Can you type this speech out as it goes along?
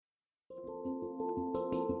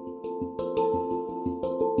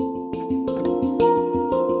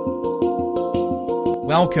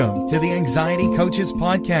Welcome to the Anxiety Coaches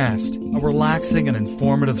Podcast, a relaxing and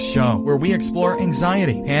informative show where we explore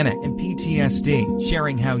anxiety, panic, and PTSD,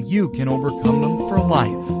 sharing how you can overcome them for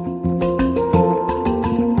life.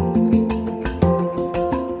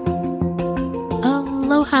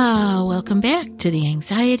 Aloha! Welcome back to the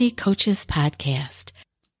Anxiety Coaches Podcast.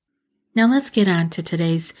 Now let's get on to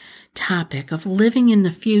today's topic of living in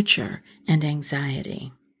the future and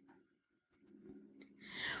anxiety.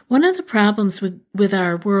 One of the problems with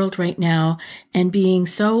our world right now and being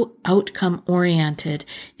so outcome-oriented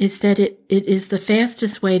is that it is the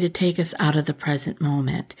fastest way to take us out of the present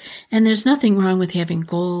moment. And there's nothing wrong with having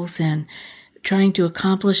goals and trying to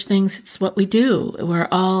accomplish things. It's what we do. We're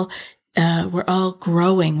all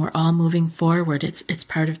growing. We're all moving forward. It's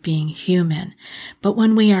part of being human. But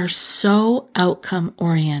when we are so outcome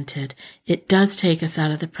oriented, it does take us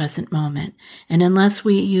out of the present moment. And unless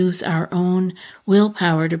we use our own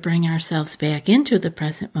willpower to bring ourselves back into the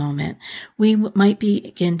present moment, we might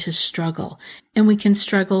begin to struggle. And we can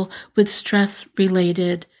struggle with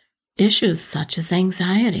stress-related issues such as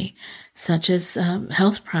anxiety, such as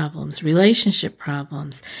health problems, relationship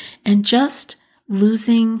problems, and just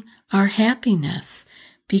losing our happiness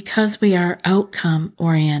because we are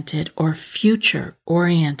outcome-oriented or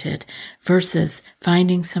future-oriented versus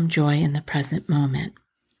finding some joy in the present moment.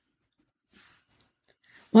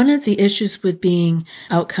 One of the issues with being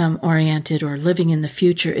outcome-oriented or living in the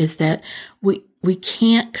future is that we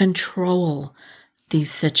can't control these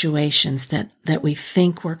situations that we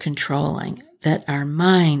think we're controlling, that our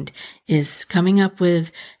mind is coming up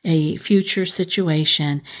with a future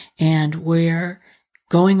situation and we're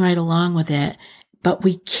going right along with it, but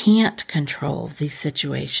we can't control these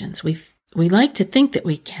situations. We like to think that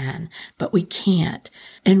we can, but we can't.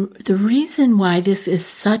 And the reason why this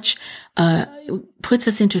is puts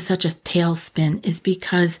us into such a tailspin is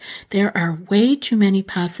because there are way too many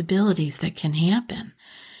possibilities that can happen.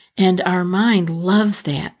 And our mind loves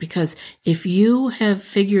that because if you have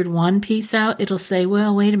figured one piece out, it'll say,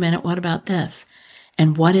 well, wait a minute, what about this?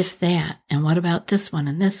 And what if that? And what about this one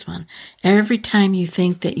and this one? Every time you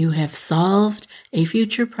think that you have solved a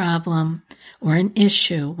future problem or an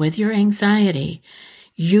issue with your anxiety,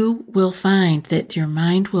 you will find that your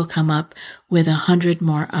mind will come up with 100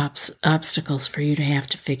 more obstacles for you to have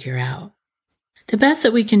to figure out. The best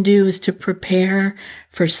that we can do is to prepare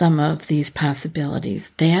for some of these possibilities.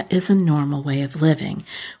 That is a normal way of living.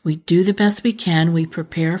 We do the best we can. We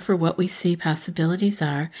prepare for what we see possibilities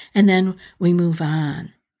are, and then we move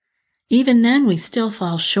on. Even then, we still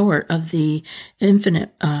fall short of the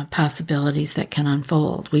infinite possibilities that can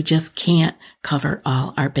unfold. We just can't cover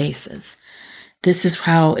all our bases. This is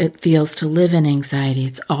how it feels to live in anxiety.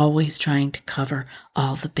 It's always trying to cover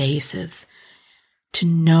all the bases. To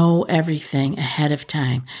know everything ahead of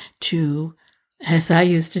time, to, as I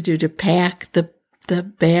used to do, to pack the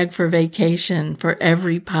bag for vacation for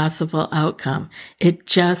every possible outcome. It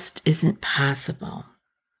just isn't possible.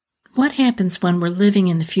 What happens when we're living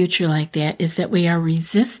in the future like that is that we are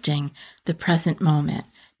resisting the present moment.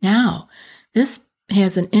 Now, this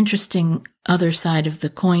has an interesting other side of the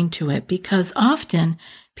coin to it because often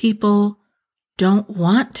people don't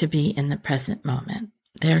want to be in the present moment.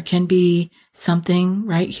 There can be something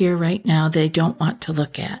right here, right now, they don't want to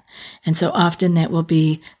look at. And so often that will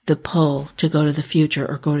be the pull to go to the future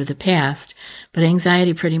or go to the past. But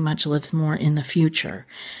anxiety pretty much lives more in the future.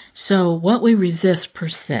 So what we resist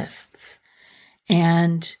persists.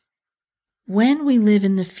 And when we live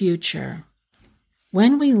in the future,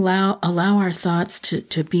 when we allow our thoughts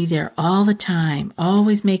to be there all the time,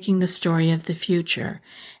 always making the story of the future,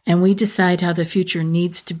 and we decide how the future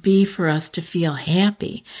needs to be for us to feel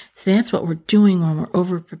happy. So that's what we're doing when we're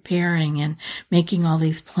over-preparing and making all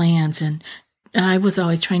these plans. And I was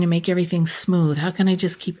always trying to make everything smooth. How can I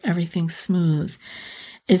just keep everything smooth?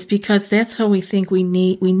 It's because that's how we think we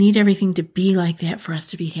need everything to be like that for us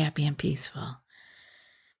to be happy and peaceful.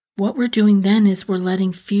 What we're doing then is we're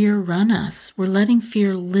letting fear run us. We're letting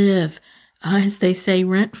fear live, as they say,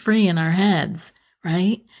 rent-free in our heads,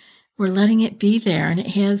 right? We're letting it be there, and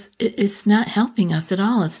it's not helping us at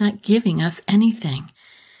all. It's not giving us anything.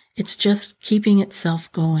 It's just keeping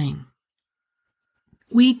itself going.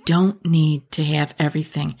 We don't need to have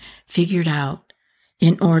everything figured out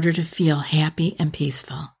in order to feel happy and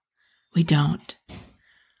peaceful. We don't.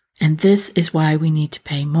 And this is why we need to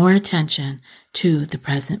pay more attention to the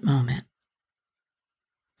present moment.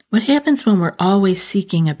 What happens when we're always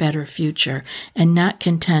seeking a better future and not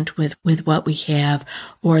content with what we have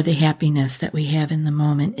or the happiness that we have in the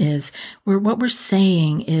moment is what we're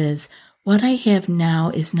saying is, what I have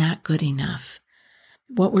now is not good enough.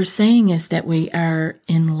 what we're saying is that we are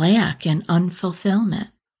in lack and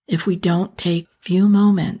unfulfillment if we don't take few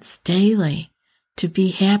moments daily to be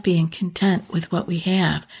happy and content with what we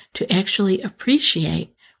have, to actually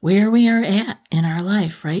appreciate where we are at in our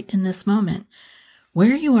life right in this moment.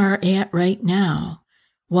 Where you are at right now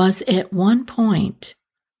was at one point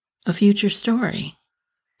a future story.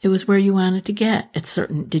 It was where you wanted to get.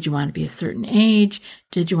 Did you want to be a certain age?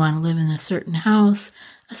 Did you want to live in a certain house,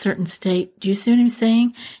 a certain state? Do you see what I'm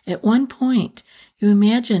saying? At one point, you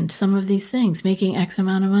imagined some of these things, making X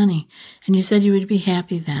amount of money, and you said you would be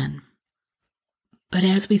happy then. But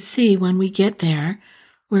as we see, when we get there,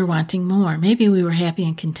 we're wanting more. Maybe we were happy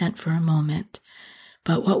and content for a moment.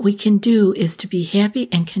 But what we can do is to be happy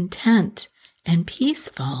and content and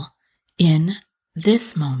peaceful in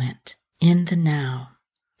this moment, in the now.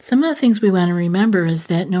 Some of the things we want to remember is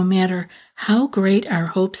that no matter how great our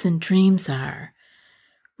hopes and dreams are,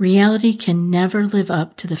 reality can never live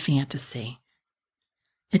up to the fantasy.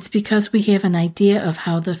 It's because we have an idea of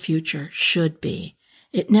how the future should be.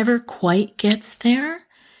 It never quite gets there.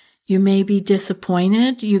 You may be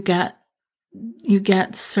disappointed. You got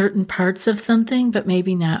certain parts of something, but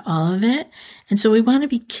maybe not all of it. And so we want to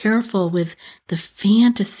be careful with the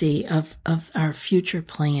fantasy of our future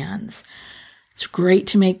plans. It's great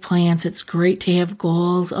to make plans. It's great to have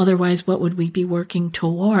goals. Otherwise, what would we be working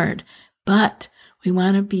toward? But we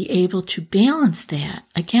want to be able to balance that.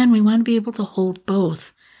 Again, we want to be able to hold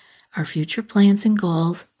both our future plans and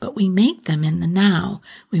goals, but we make them in the now.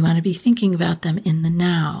 We want to be thinking about them in the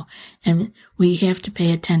now. And we have to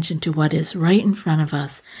pay attention to what is right in front of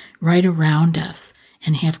us, right around us,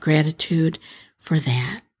 and have gratitude for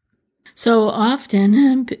that. So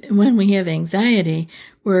often when we have anxiety,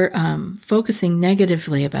 we're focusing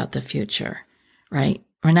negatively about the future, right?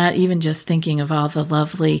 We're not even just thinking of all the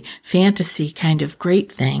lovely fantasy kind of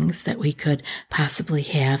great things that we could possibly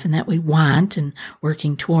have and that we want and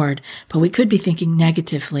working toward, but we could be thinking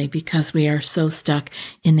negatively because we are so stuck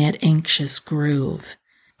in that anxious groove.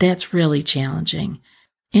 That's really challenging.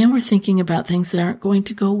 And we're thinking about things that aren't going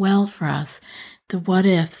to go well for us, the what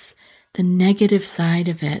ifs, the negative side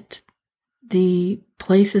of it, the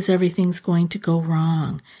places everything's going to go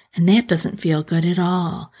wrong, and that doesn't feel good at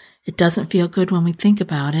all. It doesn't feel good when we think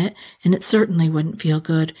about it, and it certainly wouldn't feel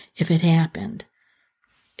good if it happened.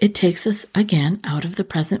 It takes us, again, out of the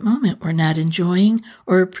present moment. We're not enjoying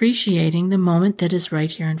or appreciating the moment that is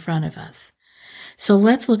right here in front of us. So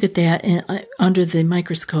let's look at that under the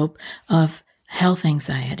microscope of health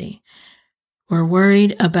anxiety. We're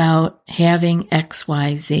worried about having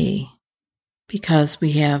XYZ because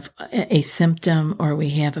we have a symptom or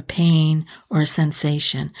we have a pain or a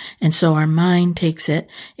sensation. And so our mind takes it,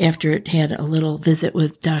 after it had a little visit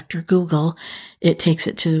with Dr. Google, it takes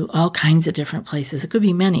it to all kinds of different places. It could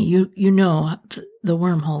be many. You know the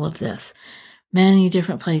wormhole of this. Many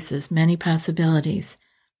different places, many possibilities.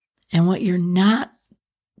 And what you're not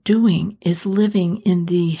doing is living in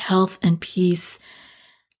the health and peace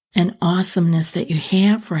and awesomeness that you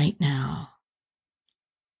have right now.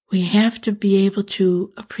 We have to be able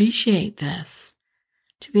to appreciate this,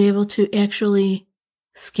 to be able to actually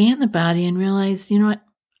scan the body and realize, you know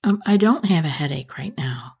what, I don't have a headache right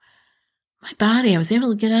now. My body, I was able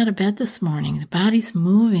to get out of bed this morning. The body's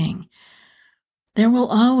moving. There will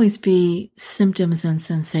always be symptoms and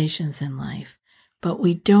sensations in life, but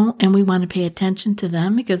we don't, and we want to pay attention to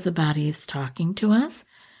them because the body is talking to us,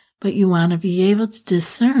 but you want to be able to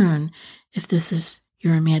discern if this is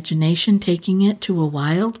your imagination taking it to a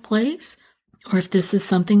wild place, or if this is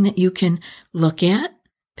something that you can look at,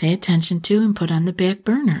 pay attention to, and put on the back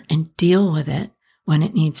burner and deal with it when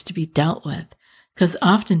it needs to be dealt with. Because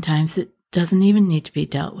oftentimes it doesn't even need to be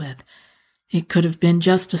dealt with. It could have been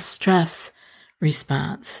just a stress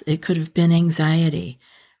response. It could have been anxiety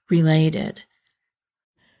related.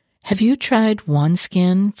 Have you tried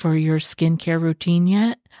OneSkin for your skincare routine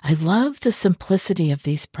yet? I love the simplicity of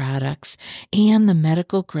these products and the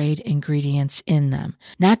medical grade ingredients in them,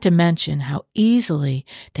 not to mention how easily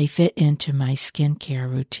they fit into my skincare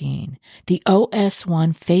routine. The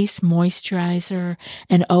OS1 Face Moisturizer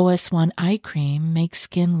and OS1 Eye Cream make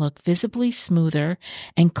skin look visibly smoother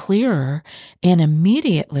and clearer and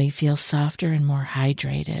immediately feel softer and more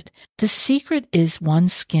hydrated. The secret is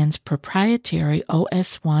OneSkin's proprietary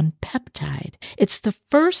OS1 peptide. It's the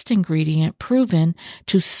first ingredient proven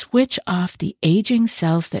to switch off the aging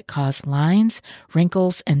cells that cause lines,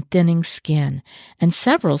 wrinkles, and thinning skin, and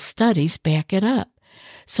several studies back it up.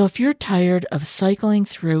 So if you're tired of cycling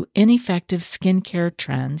through ineffective skincare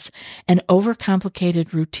trends and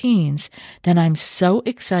overcomplicated routines, then I'm so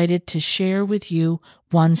excited to share with you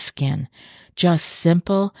OneSkin, just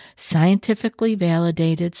simple, scientifically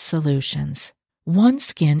validated solutions.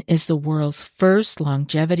 OneSkin is the world's first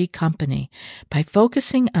longevity company. By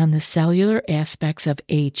focusing on the cellular aspects of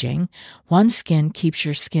aging, OneSkin keeps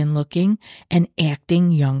your skin looking and acting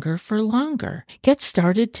younger for longer. Get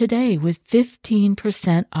started today with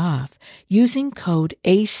 15% off using code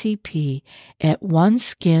ACP at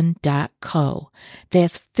oneskin.co.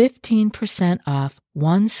 That's 15% off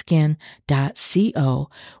oneskin.co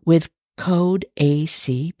with code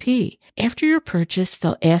ACP. After your purchase,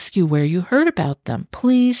 they'll ask you where you heard about them.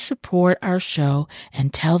 Please support our show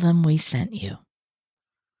and tell them we sent you.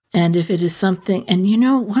 And if it is something, and you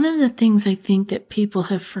know, one of the things I think that people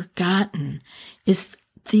have forgotten is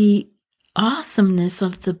the awesomeness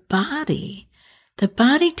of the body. The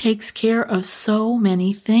body takes care of so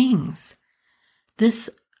many things. This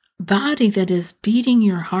body that is beating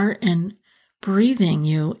your heart and breathing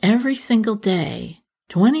you every single day,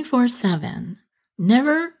 24/7,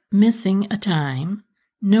 never missing a time,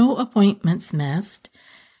 no appointments missed.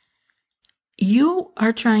 You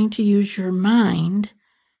are trying to use your mind,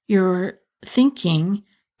 your thinking,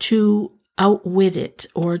 to outwit it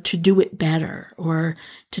or to do it better or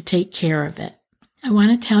to take care of it. I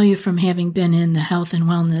want to tell you, from having been in the health and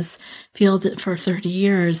wellness field for 30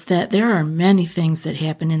 years, that there are many things that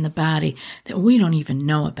happen in the body that we don't even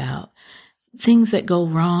know about. Things that go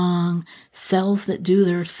wrong, cells that do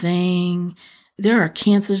their thing. There are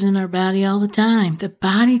cancers in our body all the time. The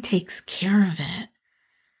body takes care of it.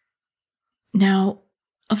 Now,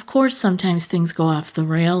 of course, sometimes things go off the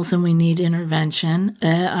rails and we need intervention.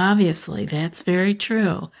 Obviously, that's very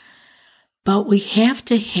true. But we have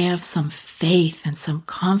to have some faith and some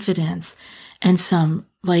confidence and some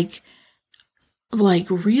like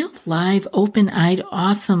real live, open-eyed,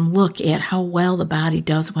 awesome look at how well the body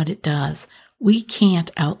does what it does. We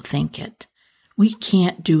can't outthink it. We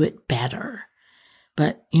can't do it better.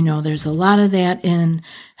 But, you know, there's a lot of that in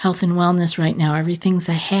health and wellness right now. Everything's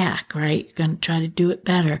a hack, right? You're going to try to do it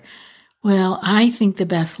better. Well, I think the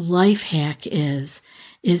best life hack is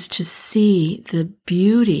to see the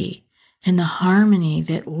beauty and the harmony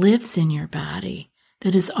that lives in your body,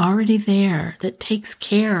 that is already there, that takes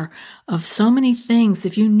care of so many things.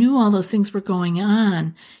 If you knew all those things were going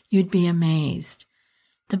on, you'd be amazed.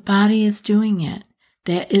 The body is doing it.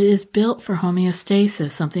 That it is built for homeostasis.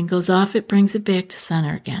 Something goes off, it brings it back to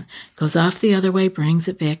center again. Goes off the other way, brings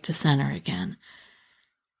it back to center again.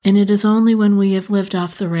 And it is only when we have lived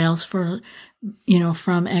off the rails from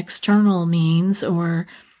external means or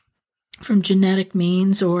from genetic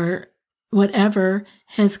means or whatever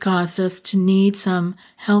has caused us to need some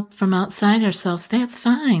help from outside ourselves. That's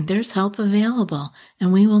fine. There's help available,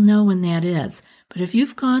 and we will know when that is. But if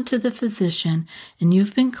you've gone to the physician and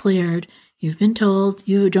you've been cleared, you've been told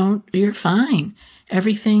you're fine,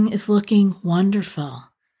 everything is looking wonderful,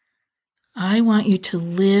 I want you to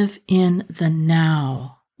live in the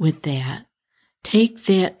now with that. Take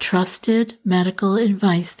that trusted medical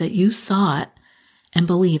advice that you sought and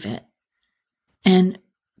believe it. And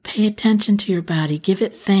pay attention to your body. Give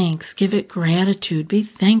it thanks. Give it gratitude. Be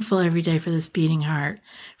thankful every day for this beating heart,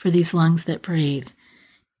 for these lungs that breathe.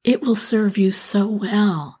 It will serve you so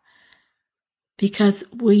well, because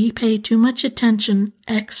we pay too much attention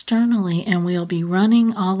externally and we'll be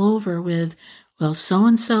running all over with, well,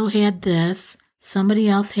 so-and-so had this, somebody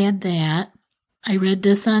else had that, I read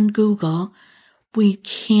this on Google. We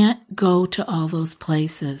can't go to all those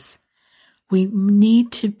places. We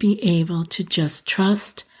need to be able to just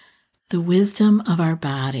trust the wisdom of our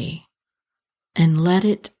body and let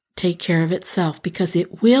it take care of itself, because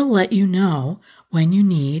it will let you know when you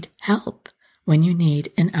need help, when you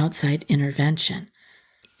need an outside intervention.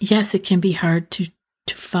 Yes, it can be hard to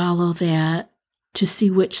follow that, to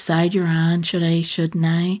see which side you're on, should I, shouldn't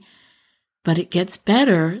I? But it gets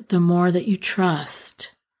better the more that you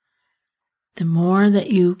trust, the more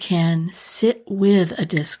that you can sit with a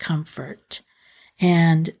discomfort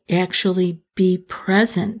and actually be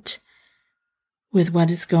present with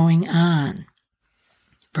what is going on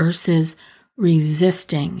versus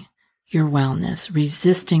resisting your wellness,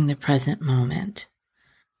 resisting the present moment.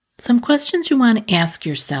 Some questions you want to ask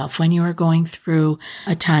yourself when you are going through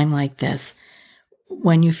a time like this,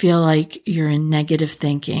 when you feel like you're in negative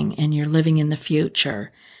thinking and you're living in the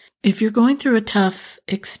future. If you're going through a tough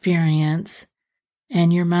experience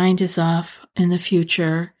and your mind is off in the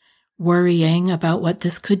future, worrying about what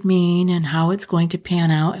this could mean and how it's going to pan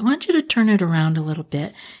out, I want you to turn it around a little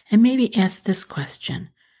bit and maybe ask this question.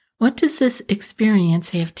 What does this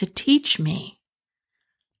experience have to teach me?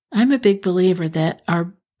 I'm a big believer that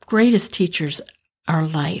our greatest teachers are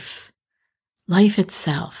life. Life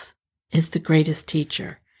itself is the greatest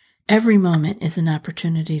teacher. Every moment is an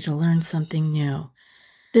opportunity to learn something new.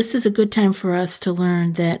 This is a good time for us to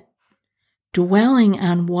learn that dwelling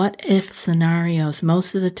on what-if scenarios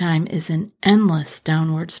most of the time is an endless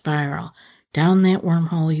downward spiral. Down that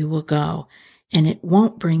wormhole you will go, and it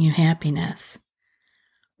won't bring you happiness.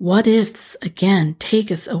 What-ifs, again,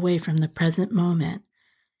 take us away from the present moment.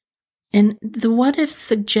 And the what-ifs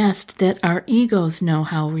suggest that our egos know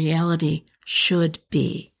how reality should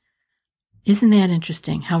be. Isn't that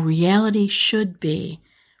interesting? How reality should be.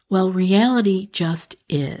 Well, reality just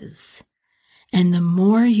is. And the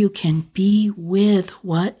more you can be with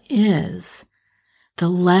what is, the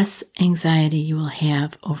less anxiety you will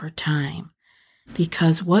have over time.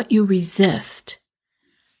 Because what you resist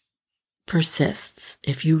persists.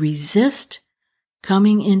 If you resist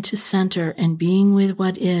coming into center and being with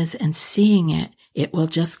what is and seeing it, it will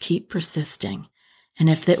just keep persisting. And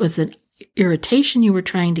if it was an irritation you were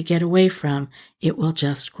trying to get away from, it will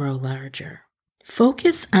just grow larger.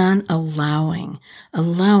 Focus on allowing.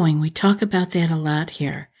 Allowing, we talk about that a lot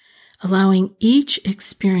here. Allowing each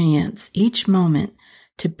experience, each moment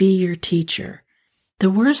to be your teacher.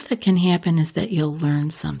 The worst that can happen is that you'll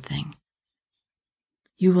learn something.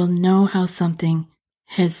 You will know how something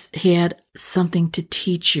has had something to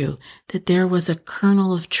teach you, that there was a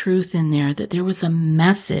kernel of truth in there, that there was a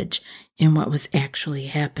message in what was actually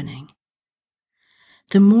happening.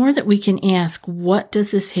 The more that we can ask, what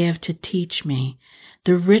does this have to teach me,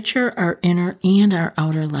 the richer our inner and our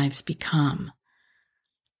outer lives become.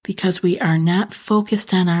 Because we are not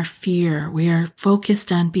focused on our fear, we are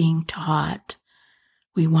focused on being taught.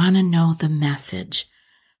 We want to know the message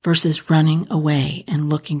versus running away and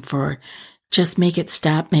looking for just make it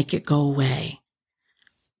stop, make it go away.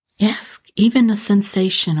 Ask even a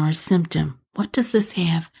sensation or a symptom, what does this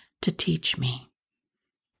have to teach me?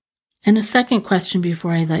 And a second question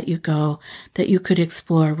before I let you go that you could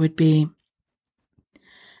explore would be,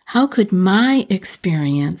 how could my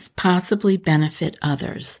experience possibly benefit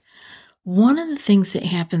others? One of the things that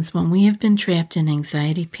happens when we have been trapped in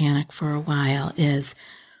anxiety panic for a while is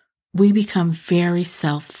we become very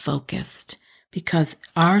self-focused because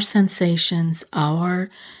our sensations, our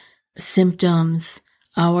symptoms,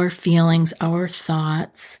 our feelings, our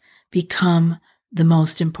thoughts become the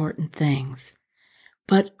most important things.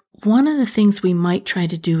 But one of the things we might try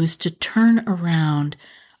to do is to turn around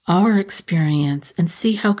our experience and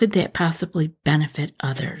see how could that possibly benefit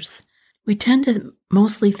others. We tend to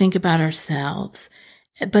mostly think about ourselves,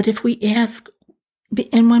 but if we ask,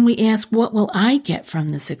 and when we ask, what will I get from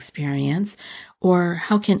this experience? Or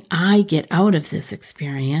how can I get out of this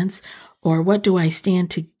experience? Or what do I stand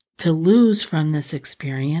to lose from this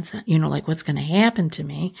experience? Like what's going to happen to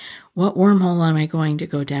me? What wormhole am I going to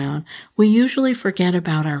go down? We usually forget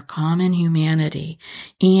about our common humanity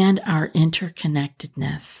and our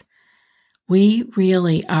interconnectedness. We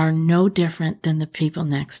really are no different than the people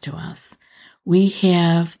next to us. We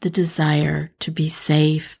have the desire to be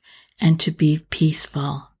safe and to be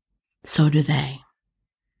peaceful. So do they.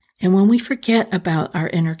 And when we forget about our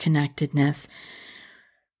interconnectedness,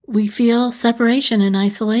 we feel separation and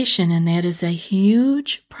isolation, and that is a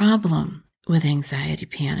huge problem with anxiety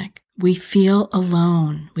panic. We feel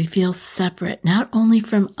alone. We feel separate, not only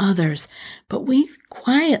from others, but we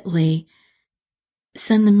quietly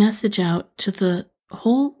send the message out to the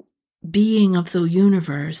whole being of the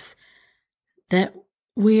universe that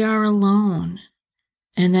we are alone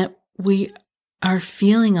and that we are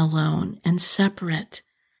feeling alone and separate.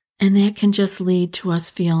 And that can just lead to us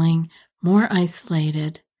feeling more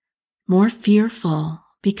isolated, more fearful,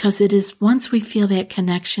 because it is once we feel that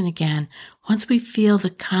connection again, once we feel the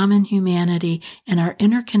common humanity and our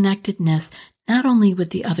interconnectedness, not only with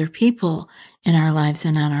the other people in our lives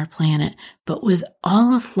and on our planet, but with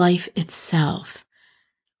all of life itself,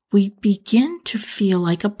 we begin to feel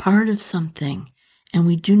like a part of something, and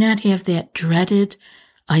we do not have that dreaded,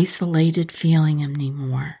 isolated feeling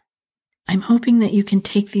anymore. I'm hoping that you can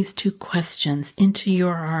take these two questions into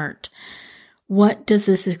your heart. What does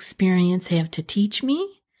this experience have to teach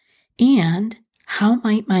me? And how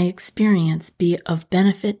might my experience be of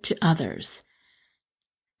benefit to others?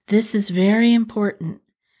 This is very important.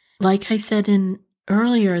 Like I said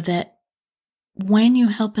earlier, that when you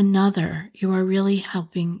help another, you are really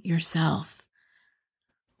helping yourself.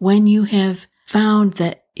 When you have found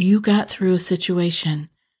that you got through a situation,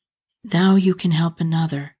 now you can help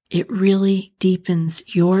another. it really deepens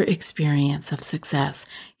your experience of success,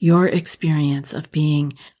 your experience of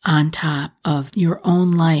being on top of your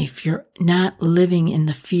own life. You're not living in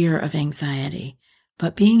the fear of anxiety,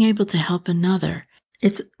 but being able to help another.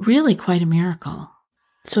 It's really quite a miracle.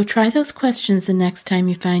 So try those questions the next time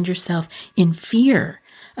you find yourself in fear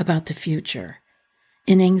about the future,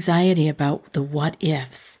 in anxiety about the what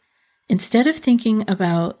ifs. Instead of thinking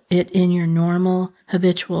about it in your normal,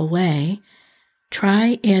 habitual way,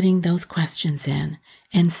 try adding those questions in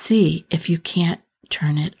and see if you can't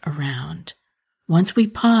turn it around. Once we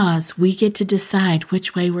pause, we get to decide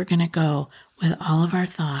which way we're going to go with all of our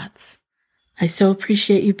thoughts. I so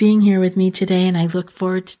appreciate you being here with me today, and I look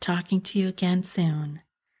forward to talking to you again soon.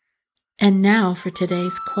 And now for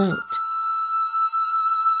today's quote.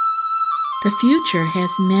 The future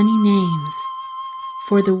has many names.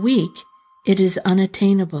 For the weak, it is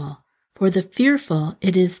unattainable. For the fearful,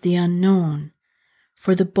 it is the unknown.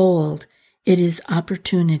 For the bold, it is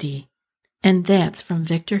opportunity. And that's from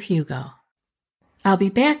Victor Hugo. I'll be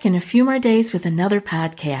back in a few more days with another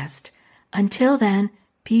podcast. Until then,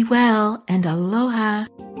 be well and aloha.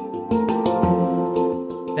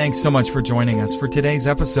 Thanks so much for joining us for today's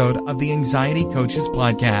episode of the Anxiety Coaches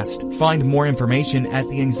Podcast. Find more information at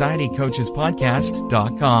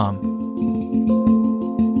theanxietycoachespodcast.com.